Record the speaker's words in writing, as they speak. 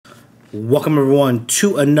Welcome everyone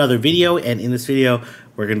to another video, and in this video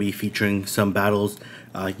we're going to be featuring some battles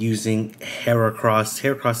using Heracross.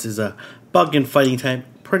 Heracross is a bug and fighting type,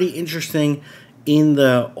 pretty interesting in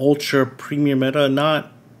the ultra premium meta.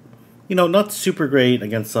 Not super great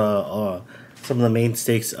against some of the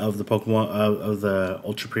mainstays of the Pokemon of the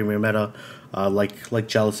ultra premium meta, like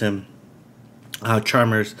Jellicent,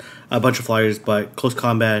 Charmers, a bunch of flyers, but close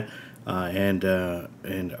combat and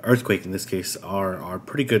Earthquake in this case are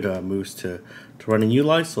pretty good moves to run and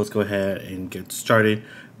utilize. So let's go ahead and get started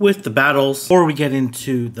with the battles. Before we get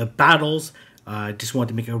into the battles, I just want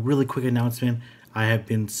to make a really quick announcement. I have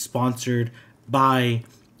been sponsored by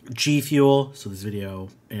G Fuel, so this video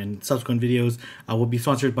and subsequent videos will be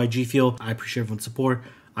sponsored by G Fuel. I appreciate everyone's support.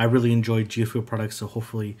 I really enjoy G Fuel products, so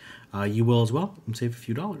hopefully you will as well and save a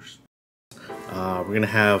few dollars. We're gonna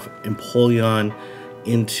have Empoleon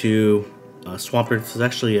into Swampert. This is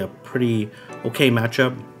actually a pretty okay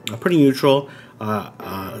matchup, pretty neutral.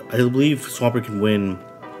 I believe Swampert can win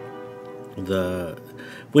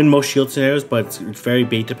most shield scenarios, but it's very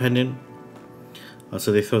bait dependent.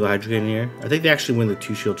 So they throw the Hydro Cannon here. I think they actually win the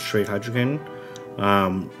 2-shield straight Hydro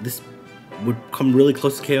Cannon. This would come really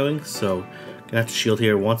close to KOing, so gonna have to shield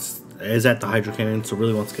here. Once is at the Hydro Cannon, so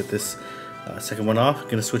really wants to get this second one off.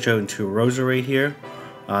 Gonna switch out into Roserade here.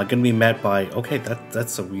 Gonna be met by, okay,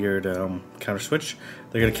 that's a weird counter switch.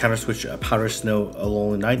 They're gonna counter switch Powder Snow,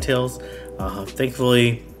 Alolan Ninetales.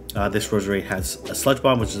 Thankfully, this Roserade has a Sludge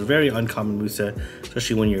Bomb, which is a very uncommon moveset,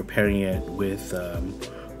 especially when you're pairing it with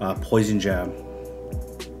Poison Jab.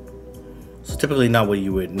 So typically not what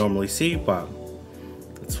you would normally see, but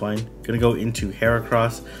that's fine. Gonna go into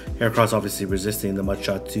Heracross. Heracross obviously resisting the Mud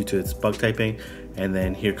Shot due to its bug typing. And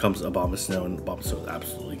then here comes Abomasnow, and Abomasnow is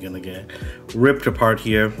absolutely gonna get ripped apart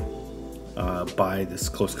here by this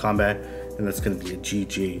close combat, and that's gonna be a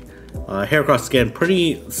GG. Heracross again,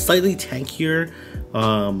 slightly tankier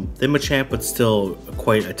than Machamp, but still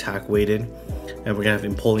quite attack weighted. And we're gonna have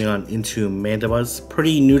Empoleon into Mandibuzz.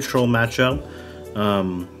 Pretty neutral matchup.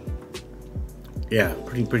 Yeah,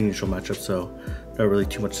 pretty neutral matchup. So not really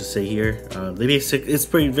too much to say here. It's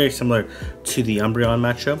very similar to the Umbreon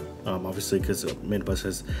matchup, obviously because Mandibuzz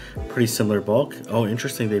has pretty similar bulk. Oh,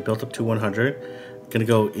 interesting, they built up to 100. Gonna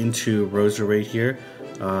go into Roserade here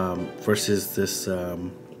versus this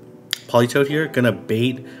Politoed here. Gonna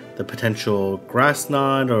bait the potential Grass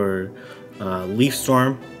Knot or Leaf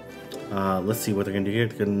Storm. Let's see what they're gonna do here.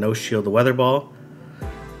 They're gonna no shield the Weather Ball.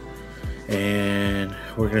 And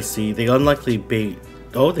we're gonna see they unlikely bait.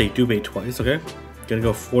 Oh, they do bait twice. Okay, gonna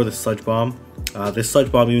go for the Sludge Bomb. This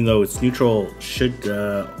Sludge Bomb, even though it's neutral, should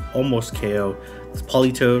almost KO this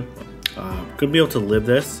Politoed. Gonna be able to live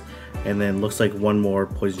this, and then looks like one more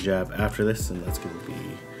Poison Jab after this, and that's gonna be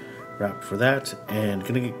wrapped for that. And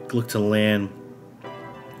gonna look to land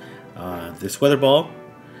this Weather Ball,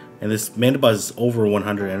 and this Mandibuzz is over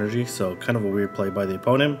 100 energy, so kind of a weird play by the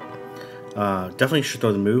opponent. Definitely should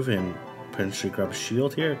throw the move and potentially grab a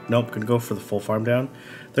shield here. Nope, gonna go for the full farm down.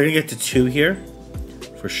 They're gonna get to 2 here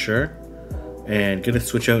for sure, and gonna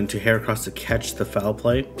switch out into Heracross to catch the foul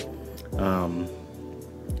play, and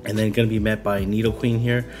then gonna be met by Nidoqueen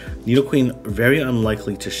here. Nidoqueen very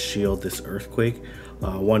unlikely to shield this Earthquake,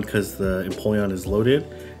 one because the Empoleon is loaded,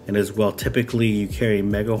 and as well typically you carry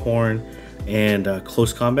Mega Horn and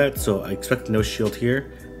close combat, so I expect no shield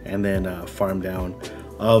here, and then farm down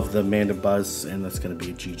of the Mandibuzz, and that's going to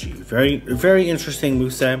be a GG. Very interesting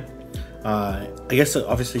moveset. I guess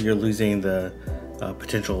obviously you're losing the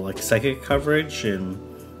potential like psychic coverage, and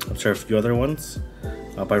I'm sure a few other ones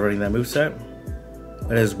by running that moveset.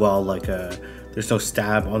 And as well, like there's no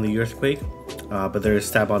stab on the Earthquake, but there is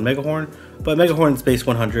stab on Mega Horn. But Mega Horn's base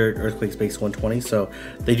 100, Earthquake's base 120, so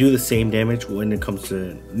they do the same damage when it comes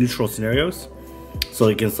to neutral scenarios. So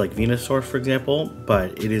against like Venusaur, for example,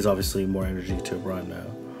 but it is obviously more energy to run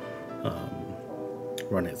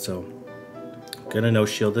it. So gonna no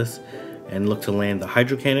shield this and look to land the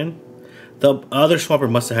Hydro Cannon. The other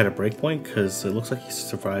Swampert must have had a breakpoint because it looks like he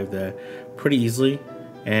survived that pretty easily.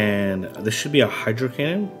 And this should be a Hydro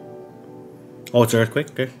Cannon. Oh, it's an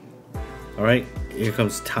Earthquake. Okay. All right. Here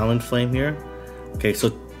comes Talonflame here. Okay, so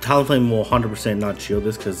Talonflame will 100% not shield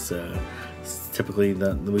this because it's typically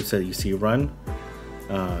the moveset you see run.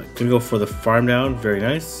 Gonna go for the farm down. Very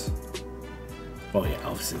nice. Oh yeah,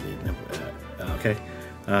 obviously they never. Okay.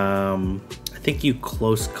 I think you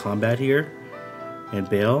close combat here and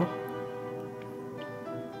bail.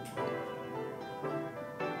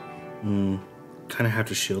 Kind of have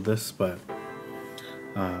to shield this, but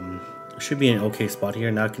should be in an okay spot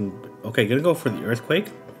here. Now gonna go for the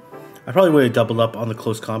Earthquake. I probably would have doubled up on the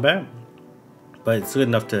close combat, but it's good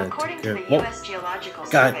enough to According to the US Geological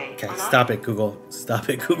God, Survey, okay, stop it, Google. Stop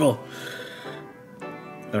it, Google.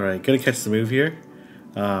 Alright, gonna catch the move here.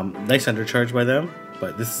 Nice undercharge by them,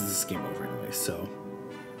 but this is game over anyway, so.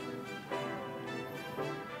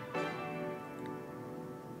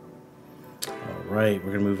 Alright,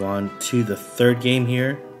 we're gonna move on to the third game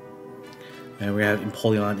here. And we have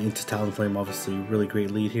Empoleon into Talonflame, obviously really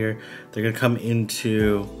great lead here. They're gonna come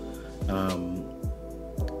into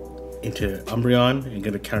Umbreon and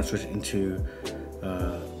gonna counter switch into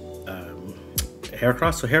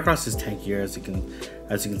Heracross. So Heracross is tankier as you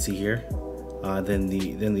can see here than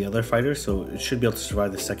the other fighters, so it should be able to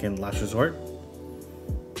survive the second last resort.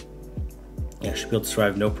 Yeah, should be able to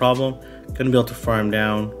survive no problem. Gonna be able to farm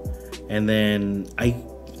down, and then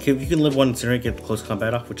you can live one Incinerate, get the close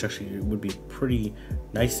combat off, which actually would be pretty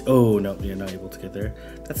nice. Oh no, you're not able to get there.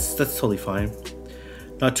 That's totally fine.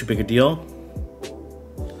 Not too big a deal.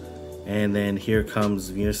 And then here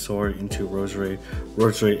comes Venusaur into Roserade.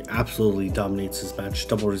 Roserade absolutely dominates his match.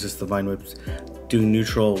 Double resist the Vine Whips, doing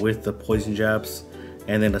neutral with the Poison Jabs.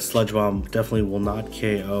 And then a Sludge Bomb definitely will not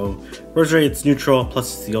KO. Roserade, it's neutral,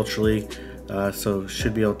 plus it's the Ultra League. So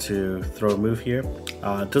should be able to throw a move here.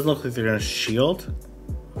 Doesn't look like they're going to shield.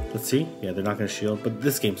 Let's see. Yeah, they're not going to shield, but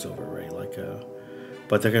this game's over, right?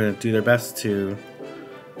 But they're going to do their best to...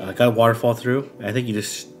 got a Waterfall through. I think you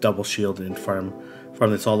just double shield and farm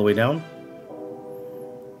this all the way down.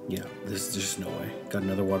 Yeah, there's just no way. Got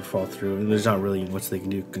another Waterfall through, and there's not really much they can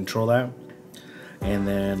do to control that. And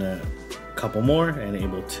then a couple more, and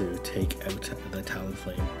able to take out the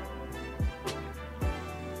Talonflame.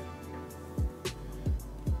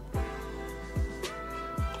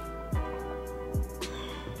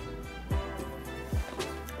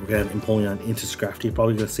 We're gonna have Empoleon into Scrafty.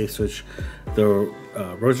 Probably gonna safe switch the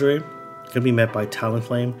Roserade. Gonna be met by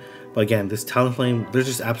Talonflame. But again, this Talonflame, there's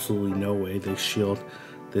just absolutely no way they shield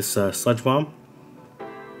this Sludge Bomb.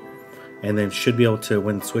 And then should be able to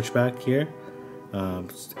win Switchback here. And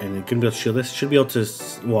it gonna be able to shield this. Should be able to,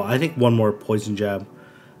 well, I think one more Poison Jab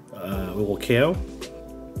will KO.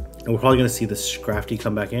 And we're probably gonna see the Scrafty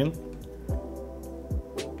come back in.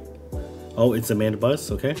 Oh, it's a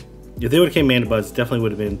Mandibuzz, okay. If they would have came Mandibuzz, definitely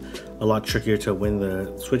would have been a lot trickier to win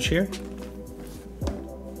the switch here.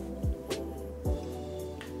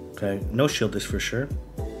 Okay, no shield this for sure.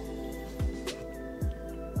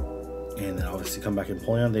 And then obviously come back in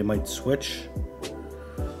Empoleon. They might switch.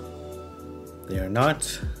 They are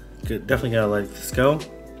not. Definitely gotta let this go.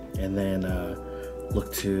 And then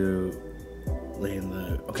look to lay in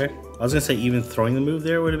the... Okay, I was gonna say even throwing the move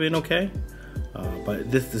there would have been okay.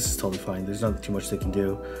 But this is totally fine. There's not too much they can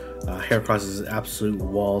do. Heracross is an absolute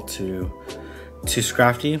wall to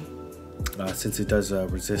Scrafty. Since it does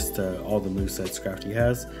resist all the moves that Scrafty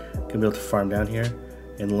has. Gonna be able to farm down here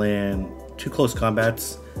and land 2 close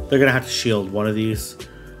combats. They're gonna have to shield one of these.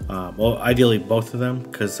 Well, ideally both of them,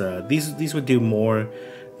 because these would do more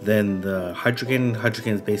than the Hydreigon.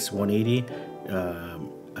 Hydreigon is base 180.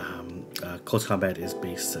 Close combat is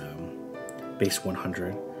base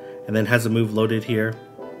 100, and then has a move loaded here.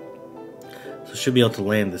 So should be able to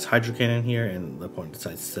land this Hydro Cannon here, and the opponent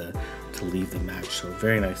decides to leave the match. So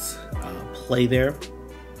very nice play there.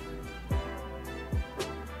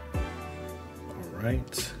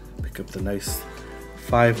 Alright, pick up the nice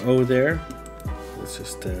 5-0 there. Let's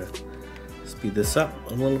just speed this up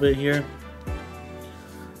a little bit here.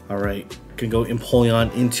 Alright, gonna go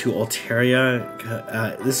Empoleon into Altaria.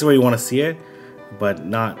 This is where you want to see it, but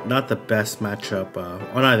not the best matchup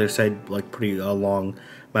on either side. Like pretty long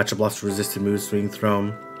matchup, lots of resisted moves, swing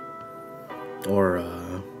thrown, or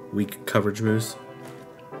weak coverage moves.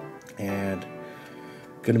 And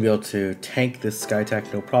gonna be able to tank this Sky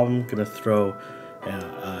Attack, no problem. Gonna throw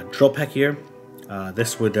Drill Peck here.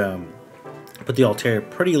 This would put the Altaria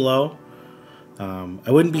pretty low. I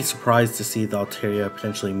wouldn't be surprised to see the Altaria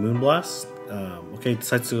potentially Moonblast. Okay,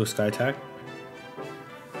 decides to go Sky Attack.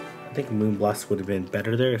 I think Moonblast would have been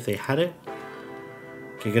better there if they had it.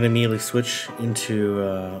 Okay, gonna immediately switch into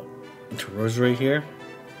Roserade here.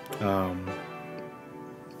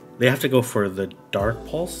 They have to go for the Dark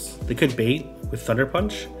Pulse. They could bait with Thunder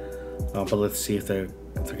Punch, but let's see if they're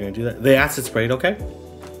gonna do that. The Acid Sprayed, okay.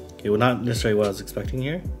 Okay, well, not necessarily what I was expecting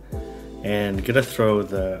here. And gonna throw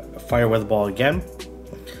the Fire Weather Ball again.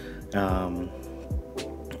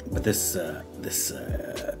 But this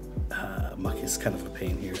Muck is kind of a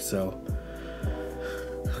pain here, so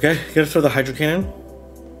okay, gonna throw the Hydro Cannon.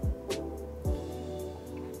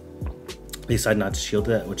 They decide not to shield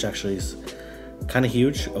it, which actually is kind of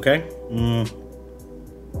huge. Okay.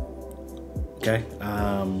 Okay.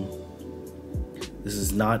 This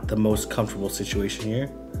is not the most comfortable situation here.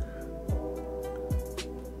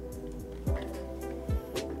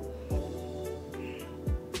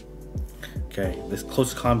 Okay, this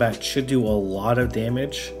close combat should do a lot of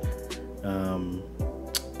damage.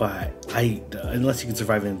 But unless you can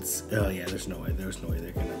survive in, yeah, there's no way they're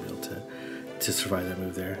gonna be able to survive that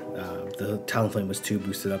move there. The Talonflame was too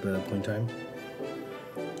boosted up at that point in time.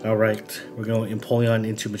 All right, we're going Empoleon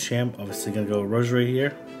into Machamp. Obviously gonna go Roserade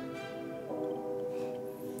here.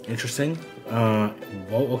 Interesting.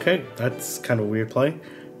 Well, okay, that's kind of a weird play.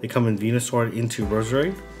 They come in Venusaur into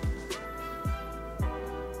Roserade.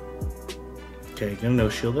 Okay, gonna no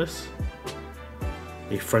shield this.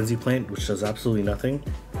 A Frenzy Plant, which does absolutely nothing.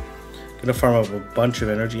 Gonna farm up a bunch of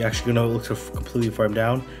energy. Actually, gonna look to completely farm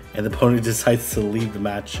down, and the opponent decides to leave the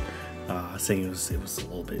match, saying it was a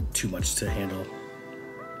little bit too much to handle.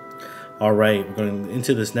 All right, we're going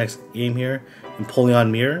into this next game here.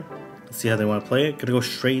 Empoleon Mirror. Let's see how they want to play it. Gonna go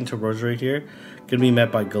straight into Roserade here. Gonna be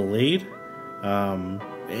met by Gallade,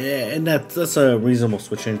 and that's a reasonable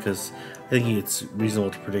switch in because I think it's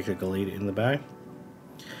reasonable to predict a Gallade in the back.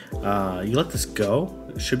 You let this go.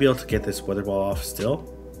 Should be able to get this Weather Ball off still.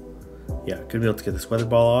 Yeah, gonna be able to get this Weather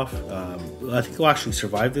Ball off. I think we'll actually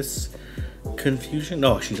survive this confusion.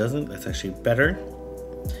 No, she doesn't. That's actually better.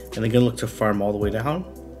 And they're gonna look to farm all the way down.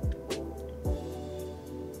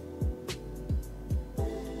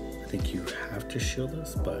 I think you have to shield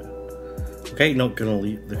this, but okay. No, they're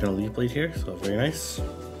gonna leave blade here. So very nice.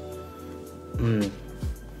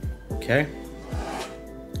 Okay.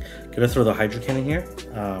 Gonna throw the Hydro Cannon here.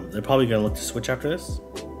 They're probably gonna look to switch after this.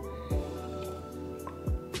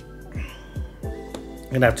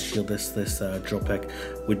 Gonna have to shield this. This Drill Peck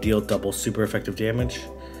would deal double super effective damage.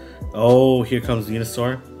 Oh, here comes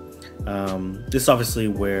Venusaur. This is obviously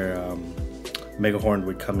where Mega Horn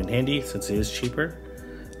would come in handy since it is cheaper.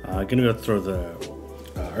 Gonna go throw the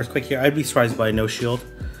Earthquake here. I'd be surprised by no shield.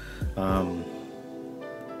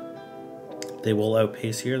 They will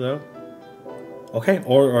outpace here though. Okay,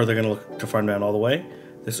 or they're gonna look to farm down all the way.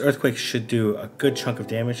 This Earthquake should do a good chunk of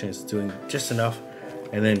damage, and it's doing just enough,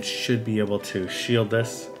 and then should be able to shield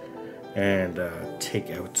this and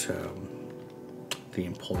take out the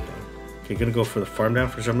Empoleon. Okay, gonna go for the farm down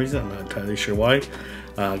for some reason. I'm not entirely sure why.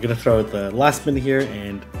 Gonna throw out the last minute here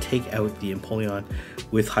and take out the Empoleon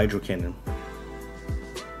with Hydro Cannon.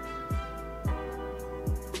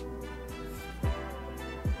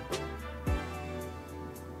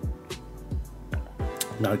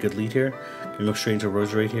 Not a good lead here. Gonna go straight into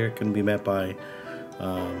Roserade here. Gonna be met by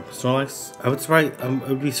Snorlax. I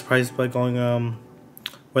would be surprised by going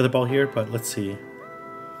Weather Ball here, but let's see.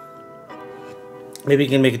 Maybe you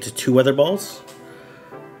can make it to 2 Weather Balls.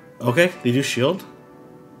 Okay, they do shield.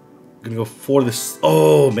 Gonna go for this.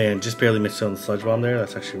 Oh man, just barely missed on the Sludge Bomb there.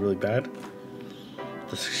 That's actually really bad.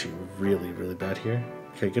 That's actually really, really bad here.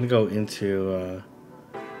 Okay, gonna go into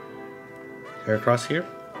Heracross here.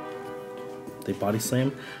 They Body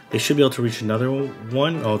Slam. They should be able to reach another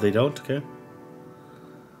one. Oh, they don't? Okay.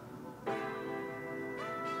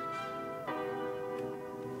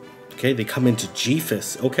 Okay, they come into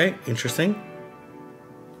G-Fist. Okay, interesting.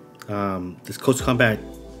 This close combat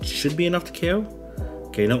should be enough to KO.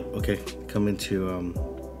 Okay, no. Okay, come into...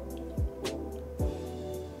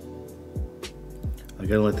 I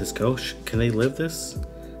gotta let this go. Can they live this?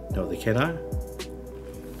 No, they cannot.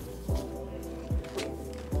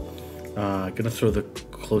 Gonna throw the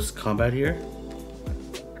close combat here.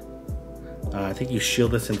 I think you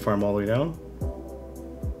shield this and farm all the way down.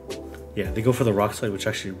 Yeah, they go for the Rock Slide, which is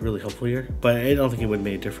actually really helpful here, but I don't think it would have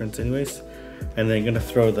made a difference anyways. And then gonna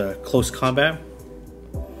throw the close combat,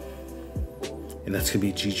 and that's gonna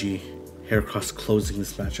be GG. Heracross closing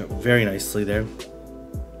this matchup very nicely there.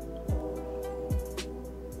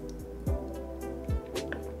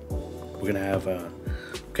 We're gonna have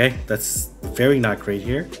okay, that's very not great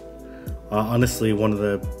here. Honestly, one of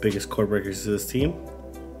the biggest core breakers to this team.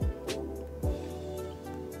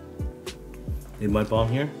 In Mud Bomb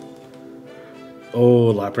here.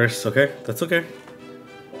 Oh, Lapras. Okay, that's okay.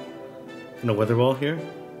 And a Weather Ball here.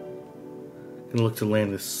 Gonna look to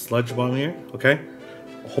land this Sludge Bomb here. Okay.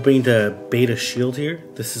 Hoping to bait a shield here.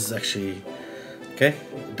 This is actually... Okay,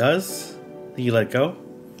 it does. I think you let it go.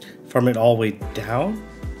 Farm it all the way down.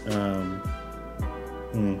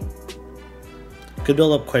 Could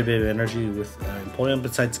build up quite a bit of energy with Empoleon,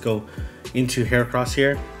 besides go into Heracross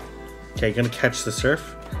here. Okay, gonna catch the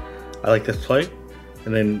Surf. I like this play.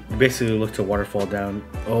 And then basically look to Waterfall down.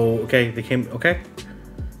 Oh, okay, they came, okay.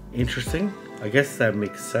 Interesting. I guess that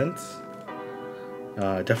makes sense.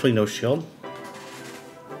 Definitely no shield.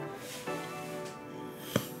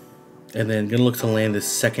 And then gonna look to land this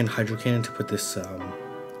second Hydro Cannon to put this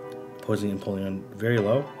opposing Empoleon very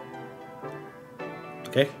low.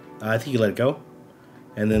 Okay, I think you let it go.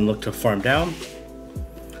 And then look to farm down.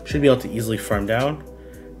 should be able to easily farm down.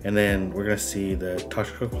 And then we're gonna see the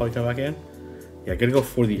Toxic probably come back in. Yeah, gonna go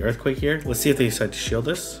for the Earthquake here. Let's see if they decide to shield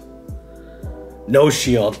this. No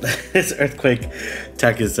shield. This Earthquake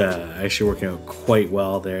tech is actually working out quite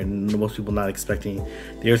well there. And most people not expecting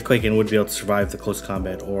the Earthquake and would be able to survive the close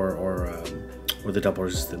combat or the double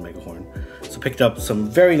resistant Mega Horn. So picked up some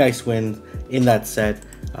very nice wins in that set.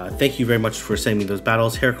 Thank you very much for sending me those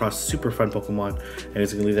battles. Heracross, super fun Pokemon. And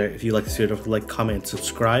as you can leave there, if you like this video, don't forget to like, comment, and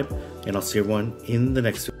subscribe. And I'll see everyone in the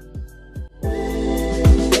next video.